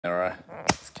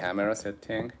camera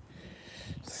setting.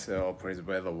 So please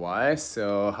bear the why.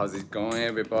 So how's it going,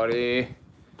 everybody?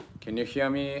 Can you hear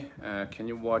me? Can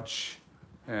you watch?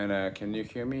 And can you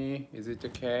hear me? Is it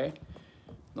okay?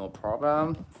 No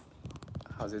problem.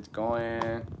 How's it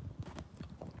going?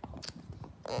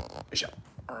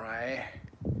 All right.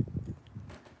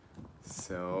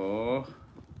 So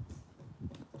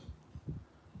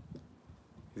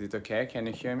is it okay? Can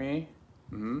you hear me?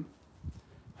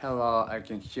 Hello, I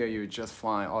can hear you just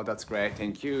fine. Oh, that's great.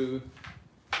 Thank you.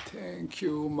 Thank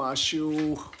you,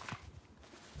 Mashu.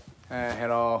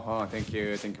 Hello. Oh, thank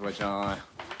you. Thank you for joining.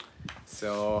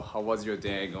 So, how was your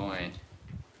day going?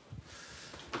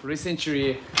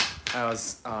 Recently,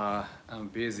 I'm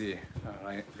busy,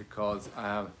 right? Because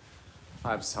I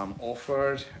have some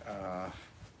offers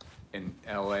in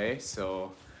LA,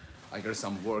 so I got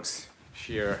some works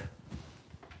here.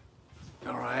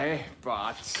 All right,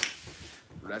 but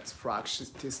let's practice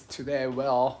this today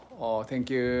well. Oh, thank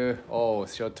you. Oh,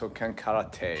 Shotokan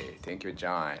Karate. Thank you,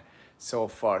 John. So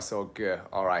far, so good.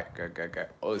 All right, good.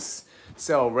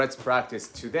 So let's practice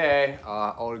today.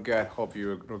 All good. Hope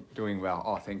you're doing well.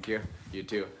 Oh, thank you. You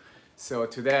too. So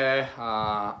today,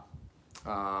 I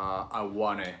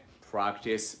want to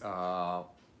practice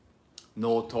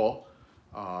Noto.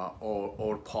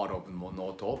 Or part of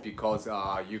Noto, because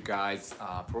you guys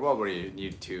probably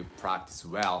need to practice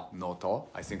well Noto.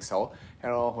 I think so.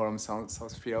 Hello from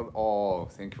Southfield. Oh,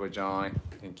 thank you for joining.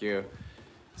 Thank you.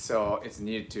 So it's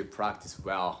needed to practice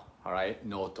well. All right,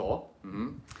 Noto.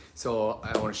 So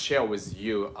I want to share with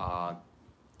you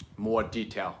more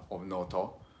detail of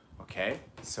Noto. Okay,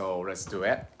 so let's do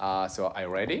it. So are you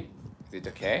ready? Is it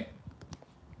okay?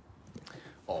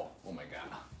 Oh my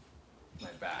God,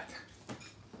 my bad.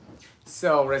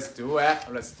 So let's do it.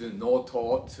 Let's do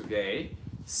Noto today.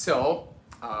 So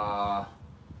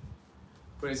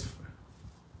please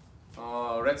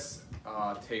let's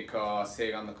take a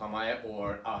Seigan no Kamae,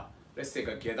 or let's take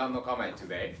a Gedan no Kamae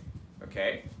today.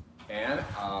 Okay, and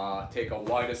take a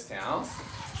wider stance,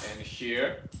 and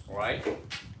here, right?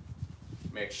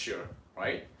 Make sure,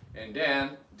 right? And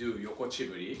then do Yoko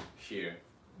Chiburi here,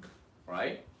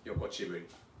 right? Yoko Chiburi,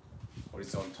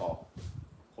 horizontal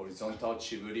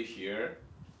chiburi here.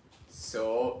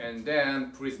 So, and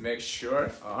then please make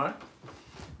sure.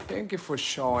 Thank you for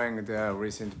showing the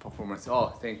recent performance.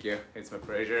 Oh, thank you. It's my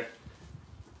pleasure.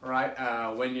 All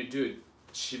right. When you do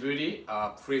chiburi,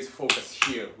 please focus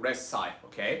here, left side.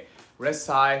 Okay. Left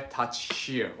side, touch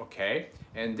here. Okay.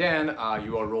 And then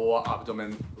your lower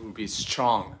abdomen will be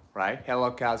strong. Right.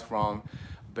 Hello, KAZ from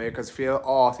Bakersfield.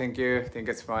 Oh, thank you. Think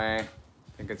it's fine.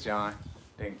 Thank you, John.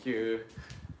 Thank you.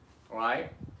 All right.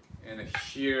 And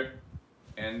here,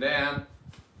 and then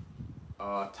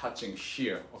touching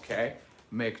here. Okay,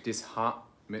 make this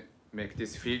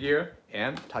figure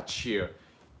and touch here,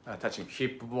 touching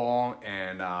hip bone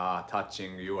and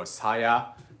touching your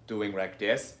saya, doing like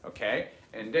this. Okay,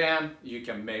 and then you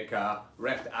can make a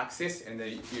left axis, and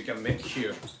then you can make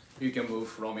here. You can move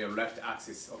from your left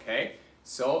axis. Okay,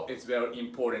 so it's very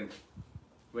important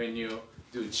when you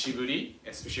do chiburi,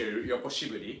 especially yoko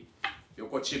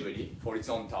chiburi,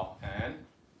 horizontal and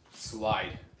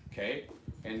slide, okay?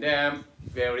 And then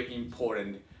very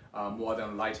important, more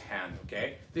than right hand,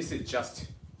 okay? This is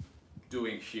just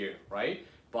doing here, right?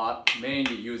 But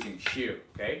mainly using here,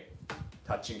 okay?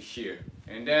 Touching here.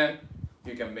 And then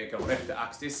you can make a left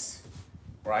axis,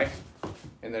 right?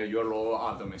 And then your lower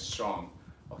abdomen is strong,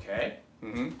 okay?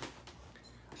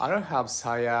 I don't have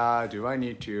saya. Do I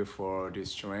need to for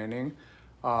this training?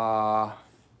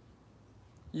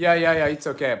 Yeah, it's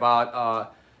okay,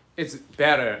 but it's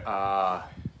better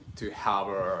to have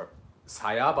a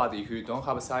saya, but if you don't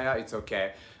have a saya, it's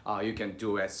okay. You can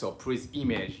do it, so please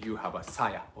image you have a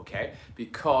saya, okay?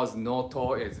 Because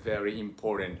Noto is very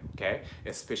important, okay?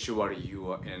 Especially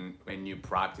when you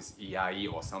practice EIE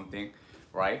or something,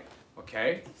 right?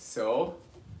 Okay, so,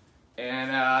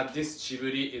 and this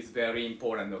chiburi is very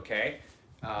important, okay?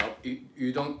 If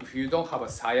you don't have a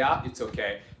saya, it's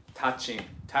okay.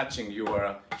 Touching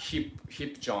your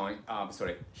hip joint,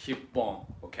 hip bone,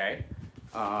 okay?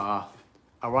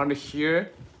 Around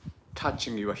here,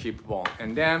 touching your hip bone,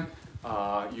 and then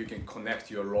you can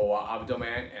connect your lower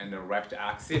abdomen and the left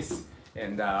axis,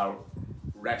 and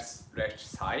left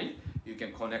side. You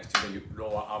can connect to the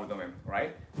lower abdomen,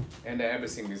 right? And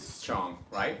everything is strong,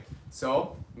 right?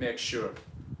 So make sure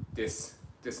this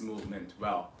movement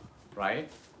well, right?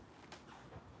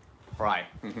 Right.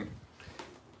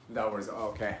 That was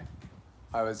okay.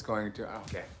 I was going to,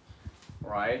 okay.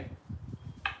 Right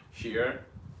here,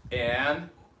 and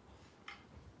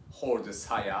hold the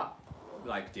saya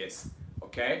like this,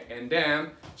 okay? And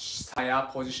then saya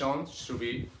position should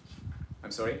be,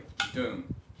 dun.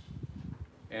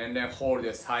 And then hold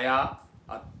the saya,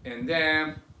 and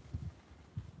then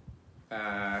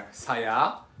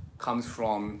saya comes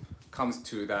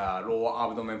to the lower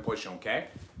abdomen position, okay?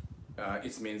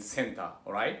 It means center,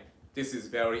 all right? This is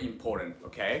very important,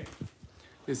 okay?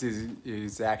 This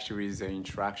is actually the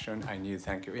interaction. I need to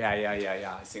thank you.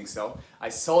 Yeah. I think so. I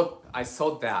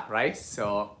saw that, right?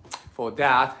 So for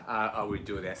that, I will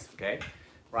do this, okay?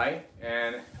 Right?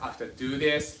 And after do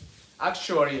this,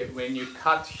 actually when you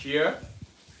cut here,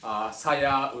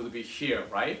 saya would be here,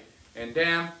 right? And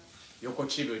then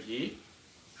yokochiburi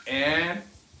and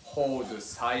hold the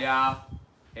saya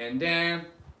and then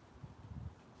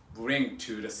bring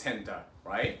to the center,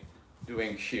 right?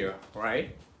 Doing here,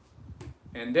 right?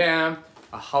 And then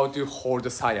how to hold the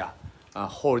saya?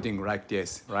 Holding like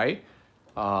this, right?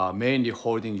 Mainly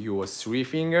holding your 3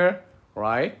 finger,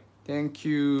 right? Thank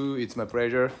you, it's my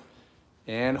pleasure.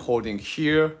 And holding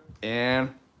here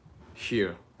and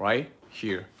here, right?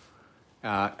 Here.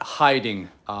 Hiding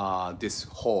this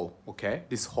hole, okay?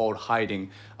 This hole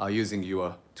hiding using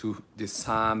your this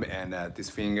thumb and this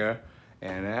finger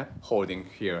and holding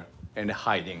here and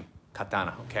hiding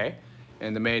katana, okay?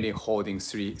 And mainly holding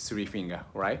three finger,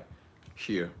 right?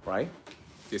 Here, right?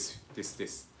 This.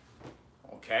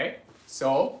 Okay?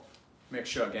 So make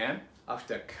sure again,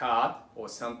 after cut or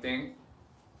something,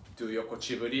 do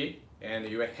yokochiburi and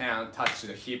your hand touch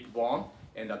the hip bone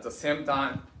and at the same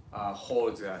time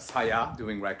hold the saya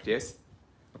doing like this,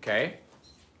 okay?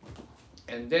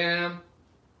 And then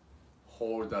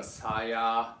hold the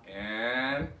saya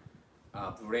and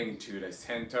bring to the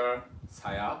center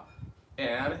saya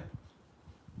and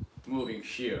moving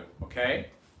here, okay?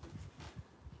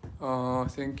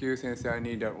 Thank you, sensei. I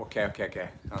need that. Okay.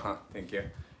 Thank you.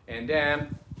 And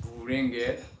then bring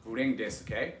this,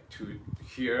 okay, to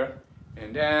here,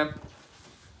 and then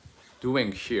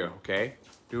doing here, okay,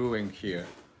 doing here.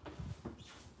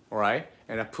 All right,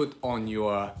 and I put on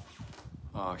your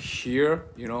here,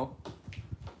 you know,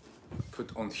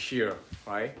 put on here,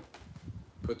 right?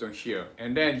 Put on here,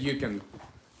 and then you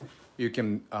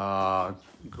can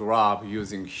grab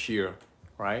using here,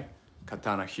 right?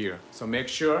 Katana here. So make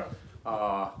sure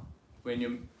when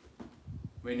you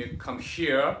come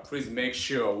here, please make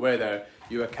sure whether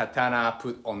your katana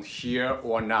put on here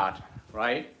or not,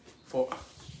 right?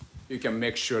 You can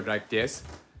make sure like this.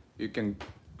 You can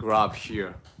grab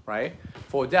here, right?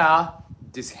 For that,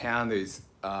 this hand is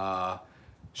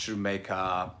should make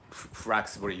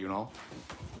flexible, you know.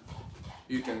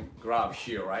 You can grab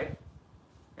here, right?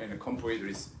 And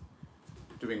completely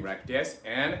doing like this,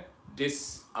 and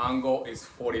this angle is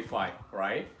 45,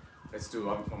 right? Let's do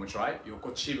one more try.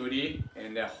 Yokochiburi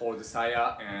and hold the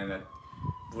saya and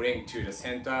bring to the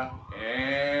center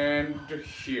and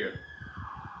here.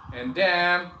 And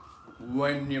then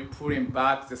when you're pulling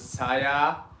back the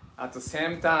saya, at the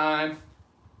same time,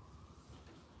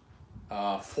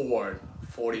 forward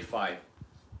 45,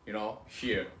 you know,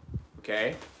 here,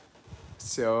 okay?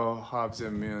 So have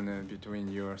the moon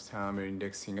between your thumb and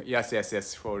index finger. Yes,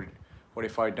 for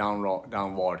 45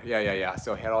 downward. Yeah.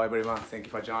 So hello everyone, thank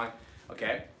you for joining.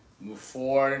 Okay, move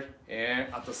forward and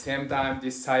at the same time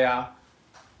this saya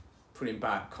pulling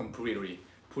back completely.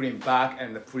 Pulling back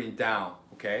and pulling down,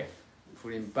 okay?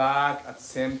 Pulling back at the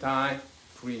same time,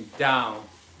 pulling down.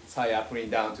 Saya pulling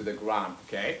down to the ground,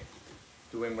 okay?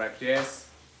 Doing like this.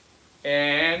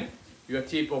 And your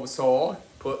tip of sword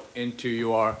put into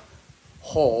your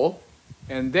hole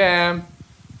and then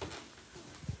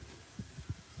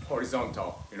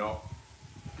horizontal, you know,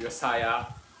 your saya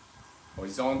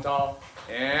horizontal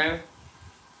and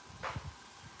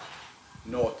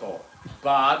Noto.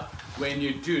 But when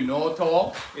you do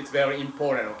Noto, it's very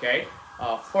important, okay?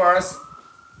 First,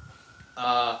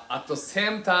 at the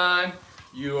same time,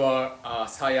 your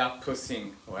saya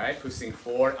pushing, right? Pushing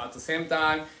forward. At the same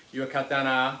time, your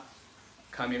katana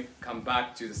come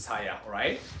back to the saya,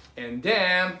 right? And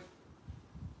then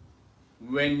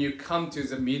when you come to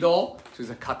the middle, to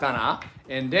the katana,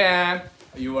 and then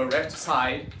your left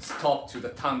side stop to the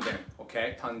tanden,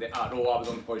 okay? Tanden, lower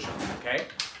abdomen position, okay?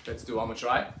 Let's do one more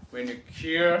try. When you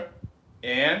here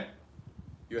and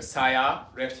your saya,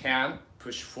 left hand,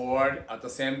 push forward. At the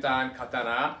same time,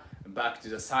 katana back to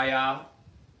the saya,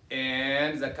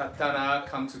 and the katana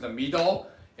come to the middle,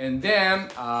 and then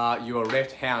your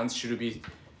left hand should be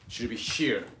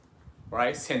here,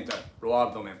 right? Center, lower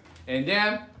abdomen, and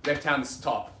then left hand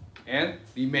stop, and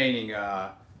remaining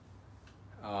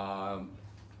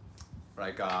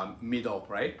middle,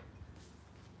 right?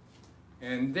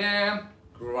 And then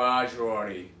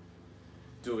gradually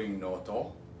doing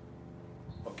Noto,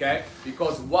 Okay,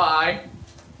 because why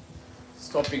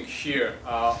stopping here?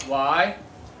 Why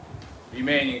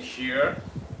remaining here?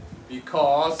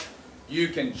 Because you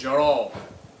can draw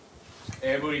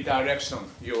every direction.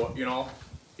 You know,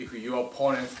 if your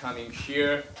opponent's coming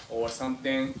here or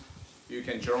something, you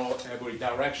can draw every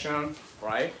direction,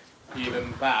 right?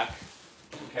 Even back.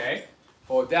 Okay,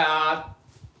 for that,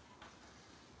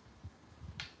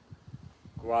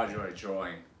 gradually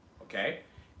drawing. Okay,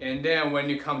 and then when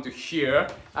you come to here,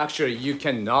 actually you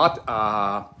cannot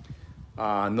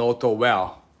Noto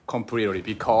well completely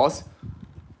because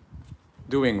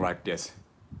doing like this,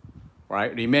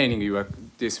 right? Remaining your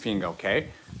this finger, okay,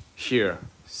 here.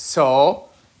 So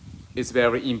it's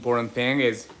very important thing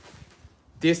is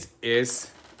this is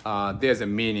there's a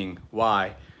meaning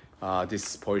why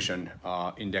this position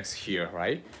index here,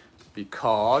 right?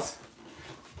 Because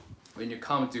when you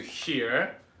come to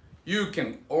here, you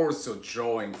can also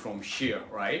drawing from here,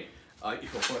 right?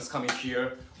 If your opponent's coming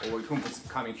here or if your opponent's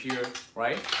coming here,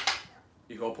 right?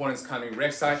 If your opponent's coming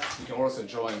left side, you can also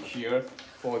drawing here.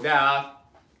 For that,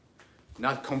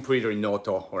 not completely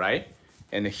Noto, right?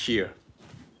 And here.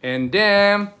 And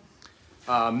then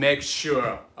make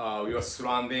sure your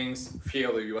surroundings,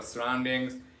 feel your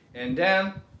surroundings. And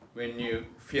then when you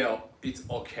feel it's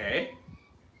okay,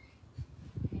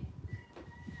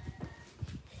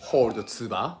 hold the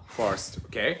tsuba first,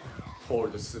 okay?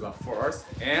 Hold the tsuba first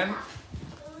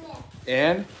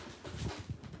and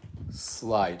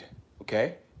slide,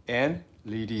 okay? And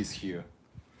release here.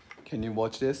 Can you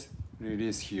watch this?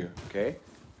 Release here, okay?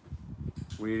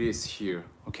 Release here,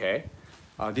 okay?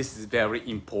 This is very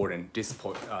important, this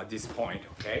point,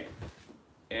 okay?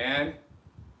 And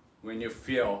when you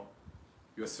feel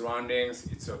your surroundings,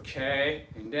 it's okay.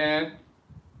 And then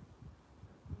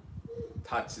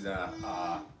touch the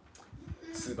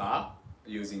tsuba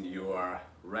using your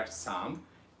left thumb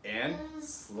and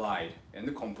slide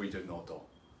and complete the Noto.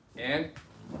 And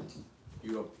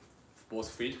your both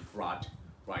feet flat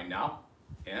right now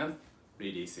and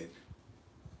release it.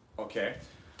 Okay,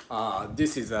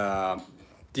 this is a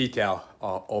detail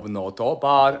of Noto,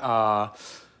 but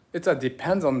it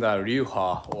depends on the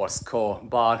ryuha or score,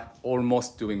 but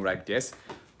almost doing like this.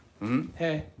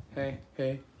 Hey, hey,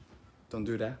 hey, don't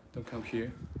do that, don't come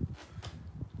here.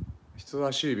 人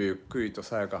差し指ゆっくりと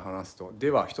さやか離すと。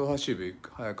では人差し指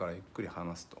早からゆっくり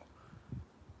離すと。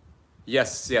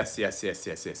Yes, yes, yes, yes,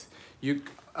 yes, yes. You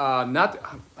not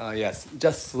yes,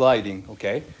 just sliding,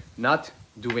 okay? Not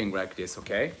doing like this,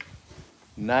 okay?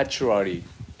 Naturally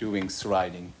doing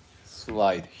sliding.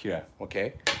 Slide here,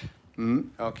 okay?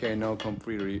 Okay, no,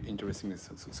 completely interesting.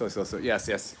 So, yes,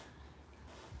 yes.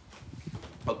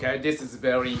 Okay, this is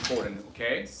very important,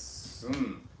 okay?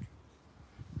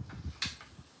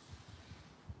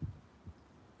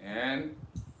 And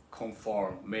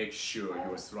confirm, make sure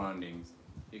your surroundings.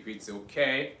 If it's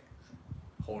okay,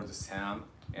 hold the thumb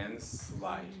and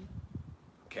slide.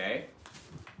 Okay?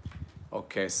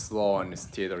 Okay, slow and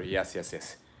steady. Yes, yes,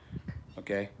 yes.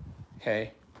 Okay?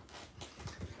 Hey.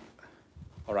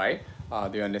 Alright,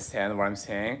 do you understand what I'm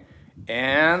saying?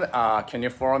 And can you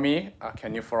follow me?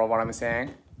 Can you follow what I'm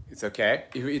saying? It's okay?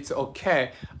 If it's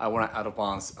okay, I want to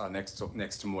advance next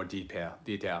to more detail.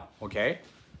 Okay?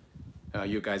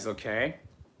 You guys okay?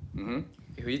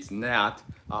 If it's not,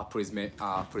 please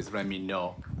let me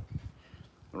know.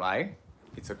 Right?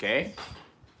 It's okay?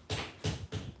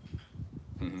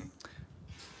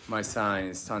 My son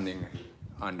is standing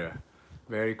under.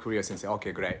 Very clear sensei.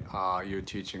 Okay, great. You're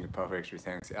teaching perfectly.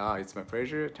 Thanks. It's my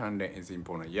pleasure. Tanden is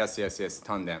important. Yes, yes, yes.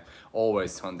 Tanden.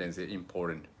 Always tanden is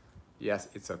important. Yes,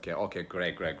 it's okay. Okay,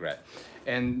 great.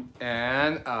 And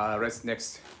let's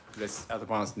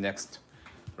advance next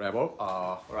level.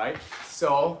 Right.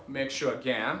 So make sure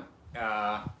again.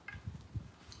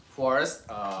 First,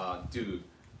 do.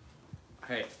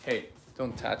 Hey,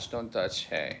 don't touch.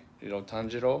 Hey, little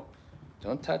Tanjiro,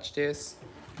 don't touch this.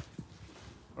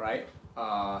 Right.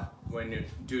 When you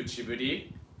do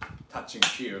chiburi, touching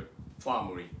here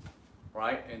firmly,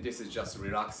 right? And this is just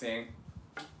relaxing,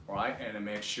 right? And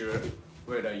make sure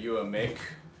whether you make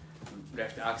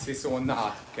left axis or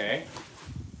not, okay?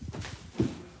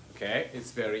 Okay,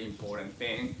 it's very important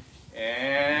thing.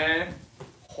 And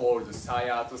hold the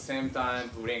saya at the same time,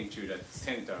 bring to the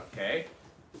center, okay?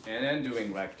 And then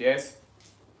doing like this.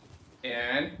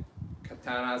 And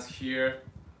katanas here.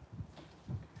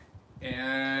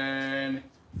 And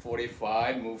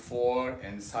 45, move forward,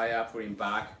 and saya putting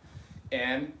back,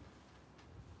 and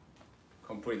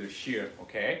completely here,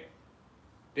 okay?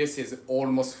 This is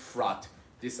almost flat,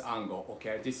 this angle,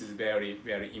 okay? This is very,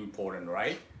 very important,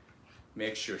 right?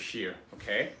 Make sure here,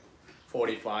 okay?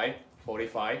 45,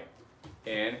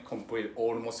 and complete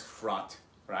almost flat,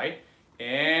 right?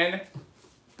 And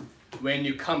when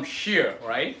you come here,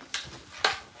 right?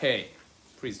 Hey,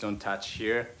 please don't touch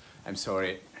here. I'm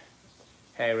sorry.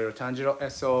 Hey, little Tanjiro.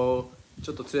 So, ち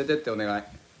ょっと連れてってお願い。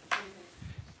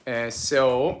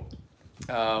So,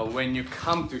 when you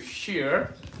come to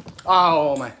here,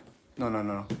 oh my,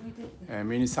 no.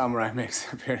 Mini samurai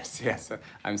makes appearance. Yes,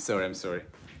 I'm sorry.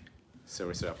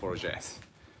 Sorry, apologize.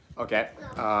 Okay.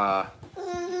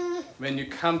 When you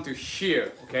come to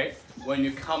here, okay. When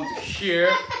you come to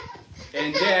here,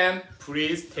 and then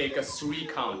please take a 3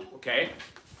 count, okay.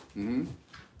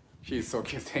 He's so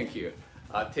cute. Thank you.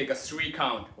 Take a 3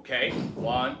 count, okay.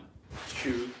 1,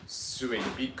 2, 3.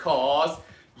 Because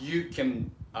you can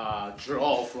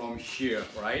draw from here,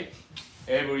 right?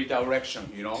 Every direction,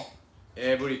 you know,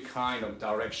 every kind of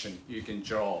direction you can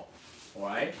draw, all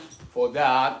right? For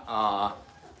that,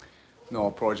 no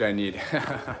apology I need.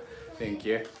 Thank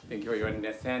you for your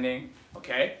understanding.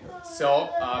 Okay, so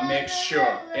make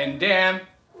sure, and then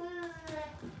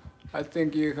I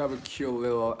think you have a cute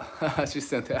little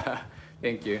assistant.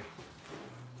 Thank you.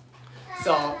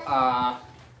 So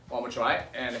one more try,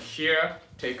 and here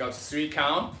take out 3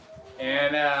 count,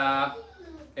 and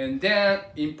then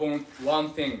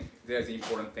one thing. There's an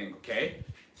important thing, okay?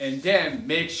 And then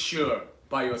make sure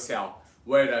by yourself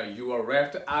whether your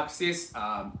left axis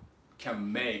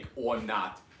can make or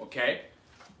not, okay?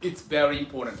 It's very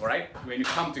important, right? When you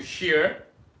come to here,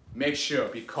 make sure,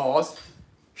 because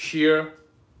here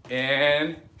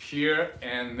and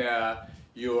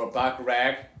your back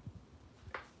leg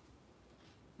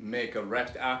make a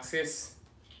left axis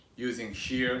using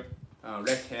here,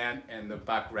 left hand and the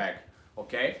back leg,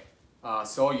 okay?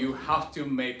 So you have to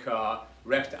make a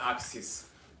left axis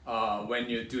when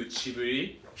you do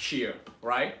chiburi here,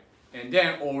 right? And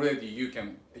then already you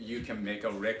can make a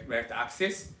left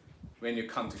axis when you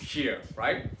come to here,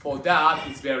 right? For that,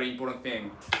 it's very important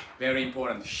thing, very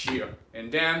important here.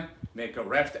 And then make a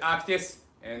left axis,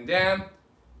 and then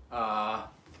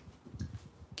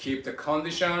keep the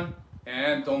condition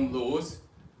and don't lose.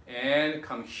 And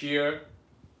come here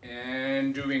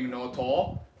and doing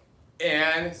Noto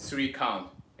and 3 count.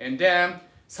 And then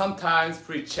sometimes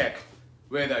please check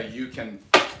whether you can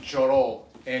draw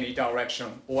any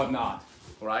direction or not,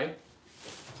 right?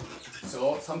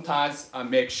 So sometimes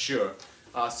make sure.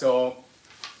 To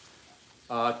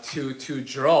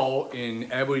draw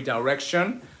in every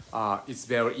direction, it's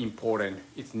very important.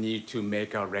 It need to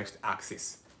make a left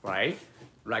axis, right?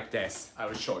 Like this. I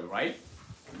will show you, right?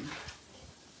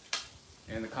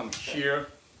 And come here.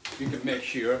 You can make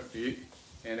here,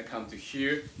 and come to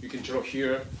here. You can draw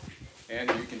here, and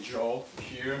you can draw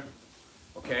here.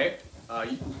 Okay,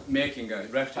 making a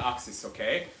left axis.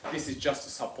 Okay, this is just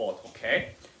support.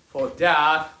 Okay. For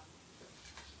that,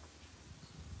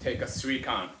 take a 3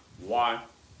 count. 1,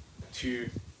 2,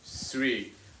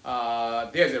 3.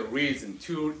 There's a reason.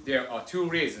 There are 2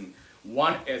 reasons.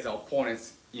 One is the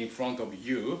opponents in front of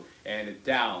you and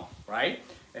down, right?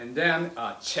 And then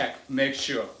check, make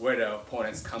sure whether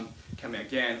opponents come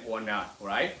again or not,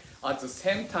 right? At the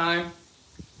same time,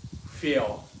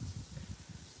 feel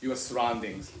your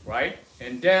surroundings, right?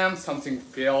 And then something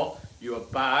feel your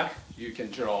back, you can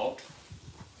draw.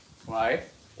 Right,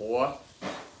 or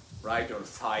right or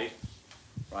side,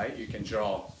 right? You can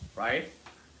draw, right?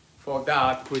 For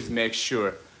that, please make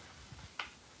sure.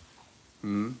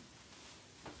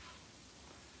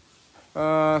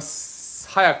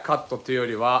 早くカットというよ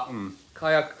りは、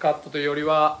早くカットというより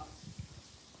は、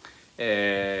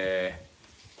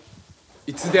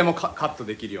いつでもカット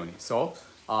できるように。So,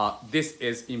 this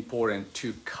is important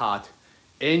to cut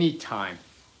anytime,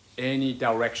 any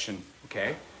direction,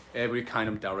 okay? Every kind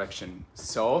of direction.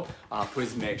 So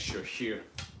please make sure here.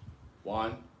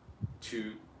 1,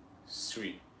 2,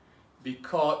 3.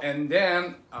 Because and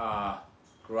then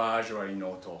gradually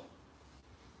Noto.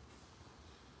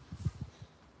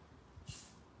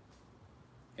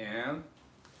 And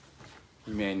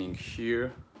remaining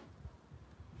here.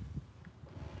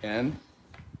 And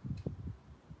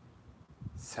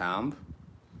thumb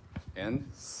and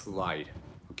slide.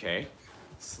 Okay,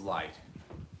 slide.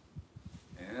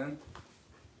 And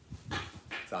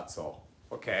that's all.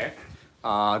 Okay.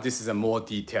 This is a more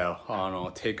detail.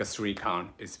 Take a 3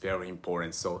 count. It's very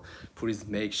important. So please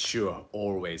make sure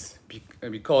always.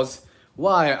 Because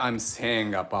why I'm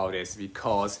saying about this?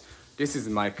 Because this is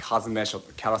my KAZ method,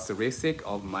 characteristic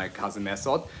of my KAZ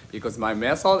method. Because my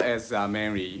method is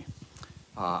mainly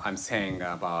I'm saying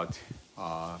about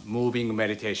moving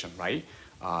meditation, right?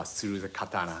 Through the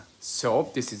katana.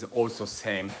 So this is also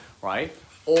same, right?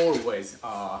 Always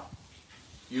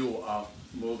you are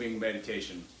moving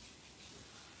meditation.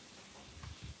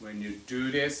 When you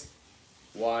do this,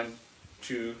 1,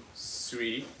 2,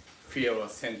 3, feel a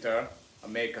center,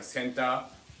 make a center,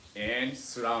 and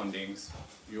surroundings,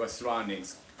 your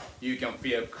surroundings. You can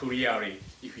feel clearly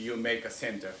if you make a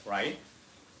center, right?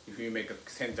 If you make a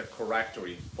center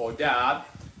correctly. For that,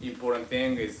 important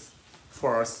thing is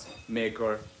first make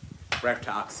a left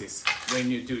axis. When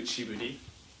you do chiburi,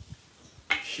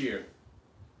 here,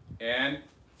 and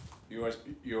your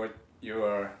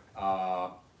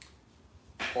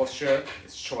posture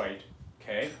is straight,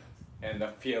 okay? And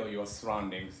feel your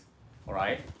surroundings, all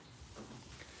right?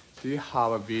 Do you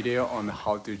have a video on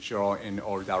how to draw in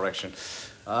all directions?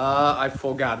 I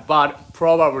forgot, but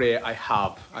probably I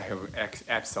have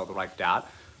episode like that.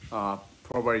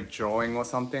 Probably drawing or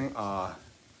something.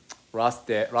 Last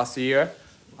year,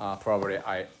 probably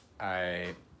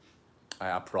I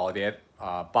uploaded,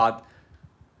 but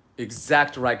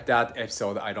exact like that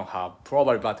episode I don't have.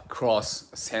 Probably, but cross,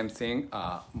 same thing.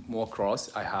 More cross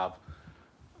I have.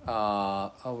 I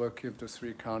will keep the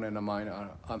 3 count in mind.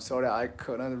 I'm sorry, I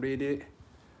couldn't read it.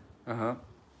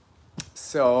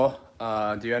 So,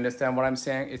 do you understand what I'm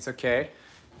saying? It's okay.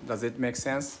 Does it make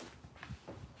sense?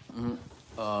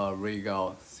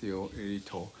 Regal,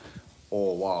 Ciolito.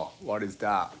 Oh wow, what is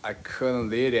that? I couldn't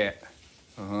read it.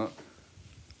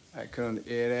 I couldn't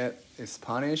read it. It's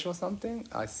Spanish or something?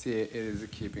 I see it is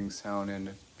keeping sound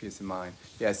and peace of mind.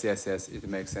 Yes, it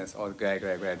makes sense. Oh, great,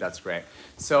 that's great.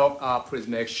 So please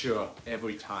make sure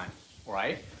every time,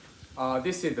 right?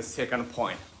 This is the second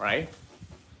point, right?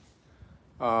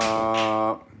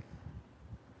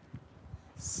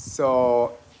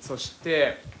 So し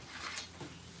て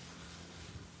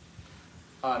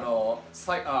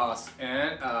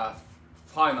and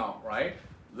final, right?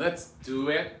 Let's do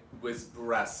it with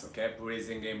breath, okay?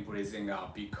 Breathing in, breathing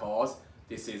out, because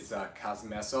this is a KAZ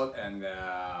method and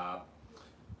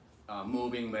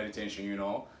moving meditation, you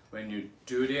know. When you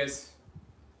do this,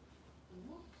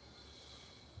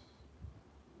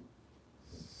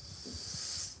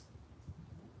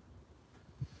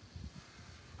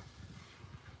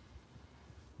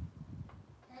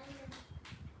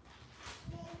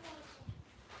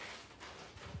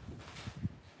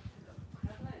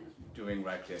 doing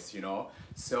like this, you know.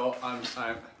 So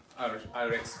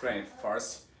I'll explain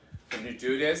first. When you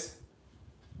do this,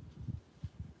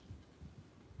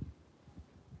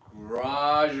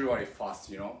 gradually fast,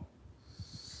 you know.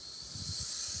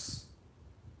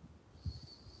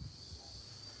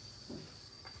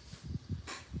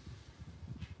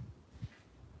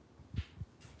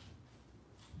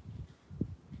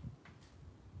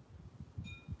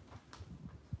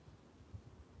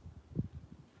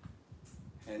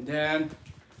 And then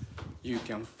you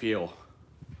can feel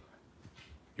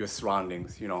your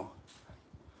surroundings, you know.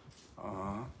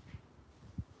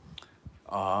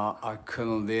 I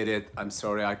couldn't read it. I'm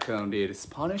sorry, I couldn't read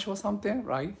Spanish or something,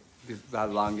 right?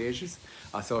 That languages.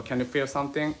 So can you feel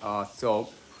something? So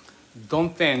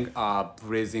don't think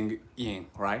breathing in,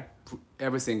 right?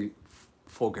 Everything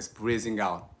focus breathing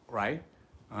out, right?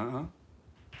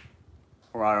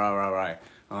 Right.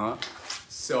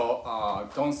 So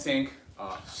don't think.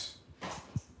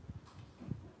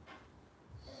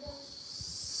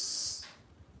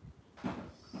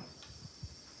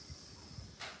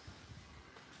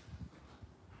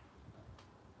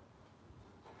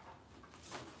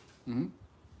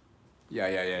 Yeah.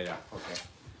 Okay.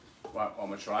 One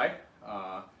more try.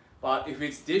 But if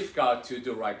it's difficult to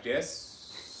do like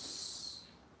this,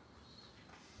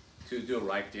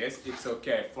 it's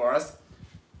okay. First,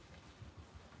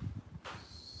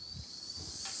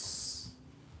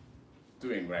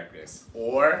 doing like this,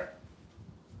 or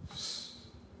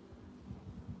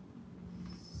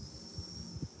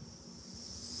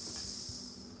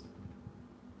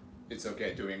it's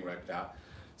okay doing like that.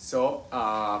 So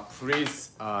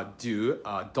please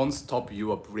don't stop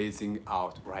your breathing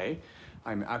out, right?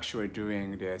 I'm actually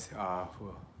doing this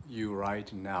for you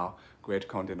right now. Great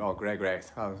content. Oh, great.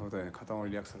 本当に肩を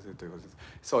リラックスさせるということです。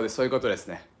そうです、そういうことです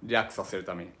ね。リラックスさせる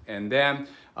ために。And then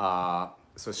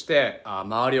そして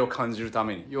周りを感じるた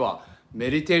めに、要はメ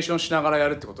ディテーションしながらや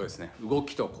るってことですね。動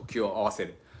きと呼吸を合わせ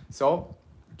る。So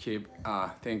keep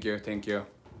thank you.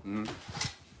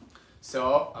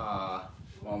 So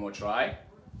one more try.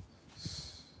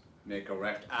 Make a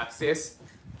left axis.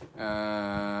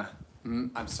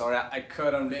 I'm sorry, I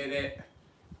couldn't read it.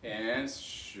 And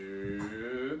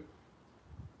shoot.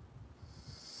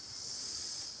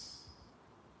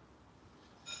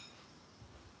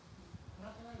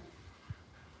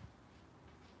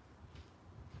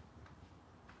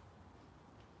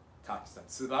 Touch the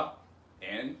tsuba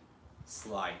and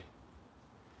slide.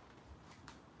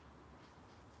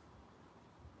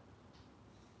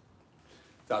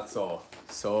 That's all.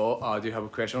 So do you have a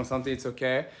question or something? It's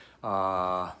okay.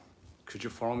 Could you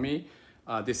follow me?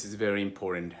 This is very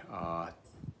important.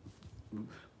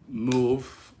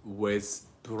 Move with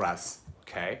breath.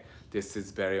 Okay. This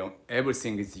is very.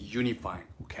 Everything is unifying.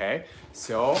 Okay.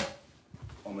 So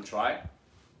I'm gonna try.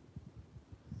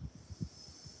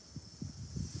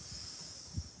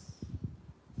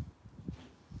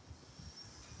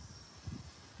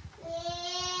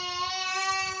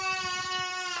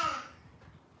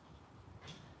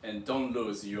 And don't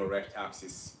lose your rect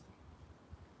axis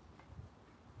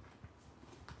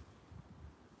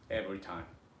every time,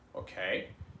 okay?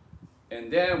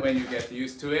 And then when you get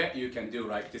used to it, you can do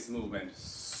like this movement,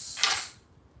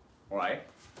 all right?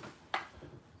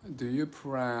 Do you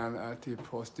plan to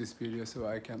post this video so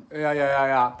I can?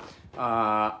 Yeah.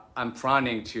 I'm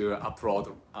planning to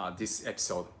upload this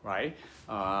episode, right?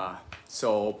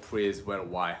 So please wait a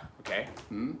while, okay?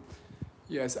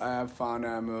 Yes, I have found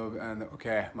a move, and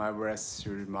okay, my wrist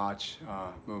should match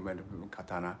movement of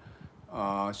katana.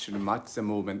 Should match the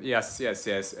movement. Yes.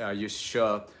 You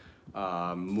should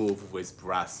move with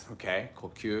breath. Okay,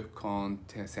 kokyu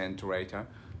concentrator.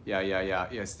 Yeah.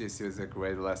 Yes, this is a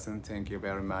great lesson. Thank you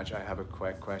very much. I have a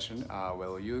quick question.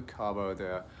 Will you cover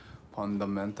the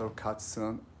fundamental cuts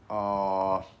soon?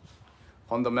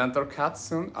 Fundamental cuts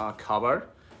soon. Cover.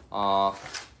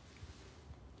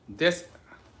 This.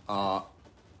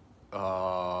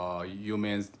 You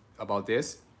mean about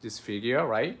this figure,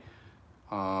 right?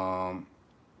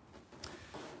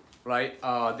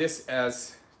 This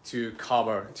is to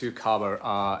cover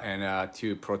and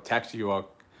to protect your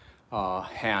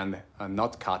hand,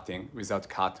 not cutting without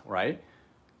cut, right?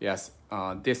 Yes,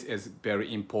 this is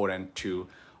very important to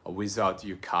without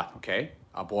you cut, okay?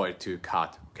 Avoid to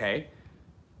cut, okay?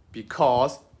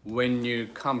 Because when you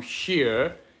come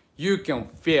here, you can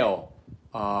feel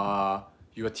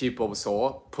your tip of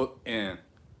sword put in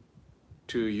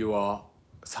to your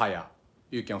saya.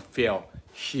 You can feel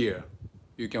here.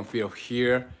 You can feel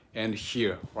here and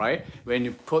here, right? When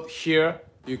you put here,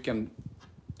 you can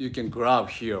grab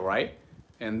here, right?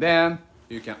 And then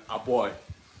you can avoid,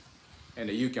 and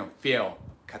you can feel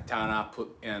katana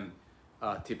put in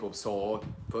tip of sword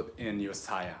put in your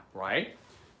saya, right?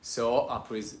 So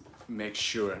please make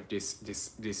sure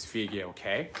this figure,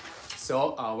 okay?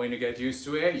 So when you get used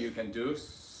to it, you can do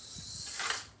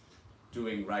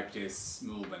doing like this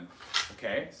movement,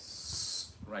 okay?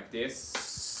 Like this,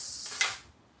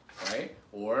 right?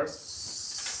 Or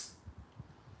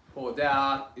for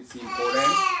that, it's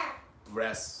important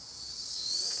breath.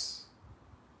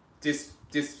 This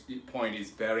point is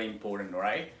very important,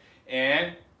 right?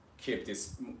 And keep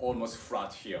this almost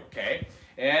flat here, okay?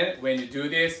 And when you do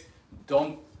this,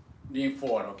 don't lean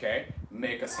forward, okay?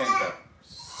 Make a center.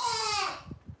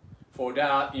 For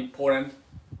that, important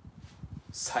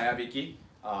sayabiki,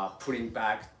 putting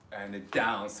back and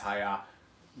down saya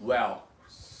well.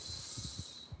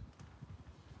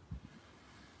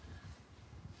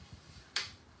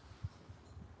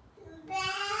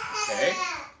 Okay?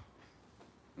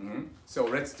 So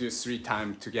let's do 3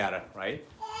 times together, right?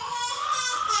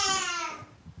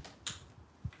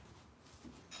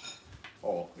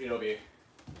 Oh, it'll be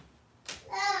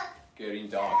getting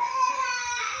dark.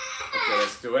 Okay,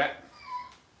 let's do it.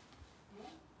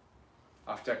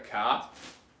 After cut,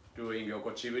 doing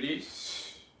yokochiburi.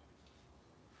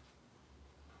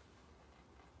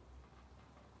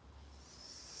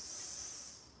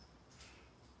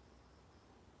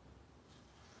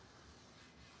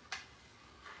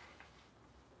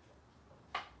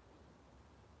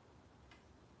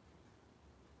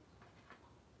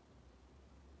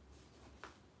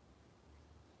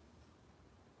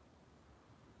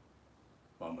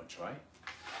 One more try.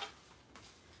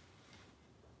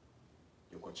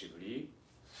 Yokochiburi.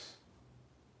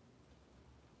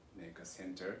 Make a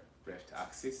center left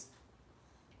axis.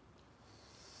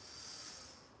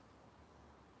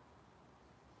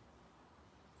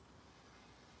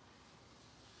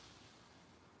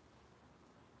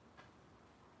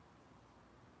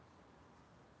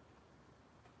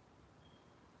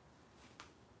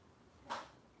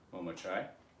 One more try.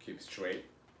 Keep straight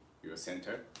your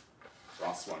center.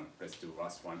 Last one. Let's do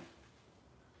last one.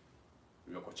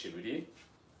 Yokochiburi.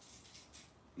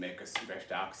 Make a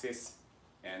left axis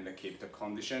and keep the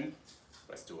condition.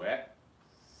 Let's do it.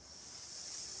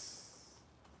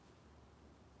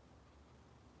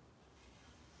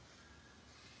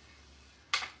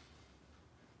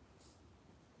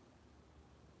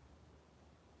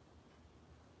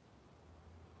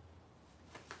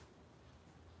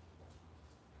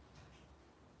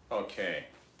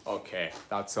 Okay,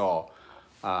 that's all.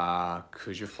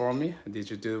 Could you follow me? Did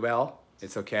you do well?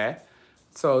 It's okay.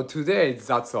 So today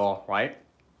that's all, right?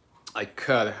 I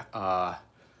could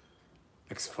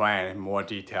explain more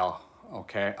detail.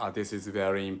 Okay, this is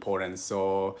very important.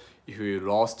 So if you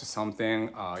lost something,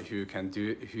 if you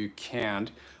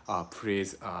can't,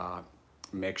 please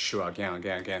make sure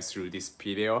again through this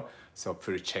video. So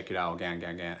please check it out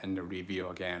again, and review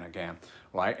again,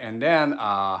 right? And then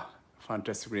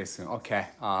fantastic lesson. Okay,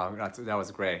 that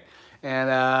was great. And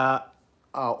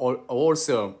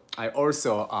also I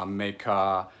also make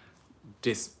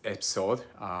this episode.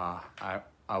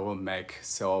 I will make,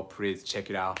 so please check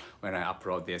it out when I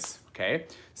upload this. Okay,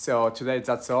 so today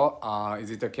that's all. Is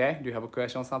it okay? Do you have a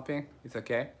question or something? It's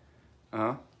okay.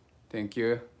 Thank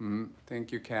you.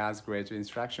 Thank you, Kaz. Great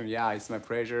instruction. Yeah, it's my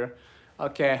pleasure.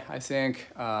 Okay, I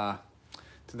think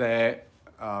today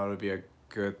will be a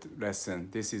good lesson.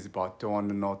 This is Batto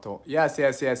and Noto. Yes.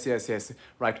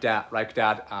 Like that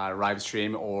live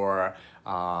stream or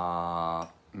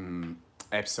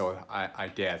episode I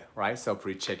did, right? So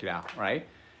please check it out, right?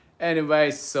 Anyway,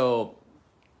 so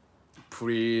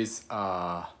please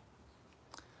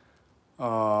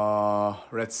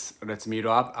let's meet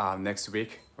up next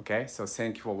week. Okay, so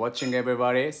thank you for watching,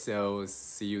 everybody. So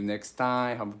see you next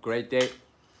time. Have a great day.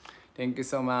 Thank you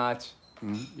so much.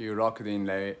 You rocked in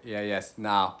LA. Yes,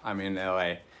 now I'm in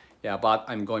LA. Yeah, but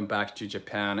I'm going back to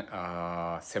Japan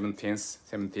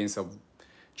 17th of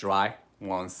July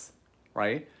once,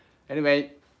 right?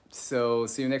 Anyway, so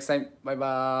see you next time. Bye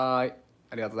bye.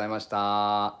 ありがとうございまし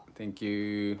た。Thank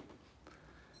you.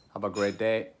 Have a great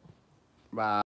day. Bye.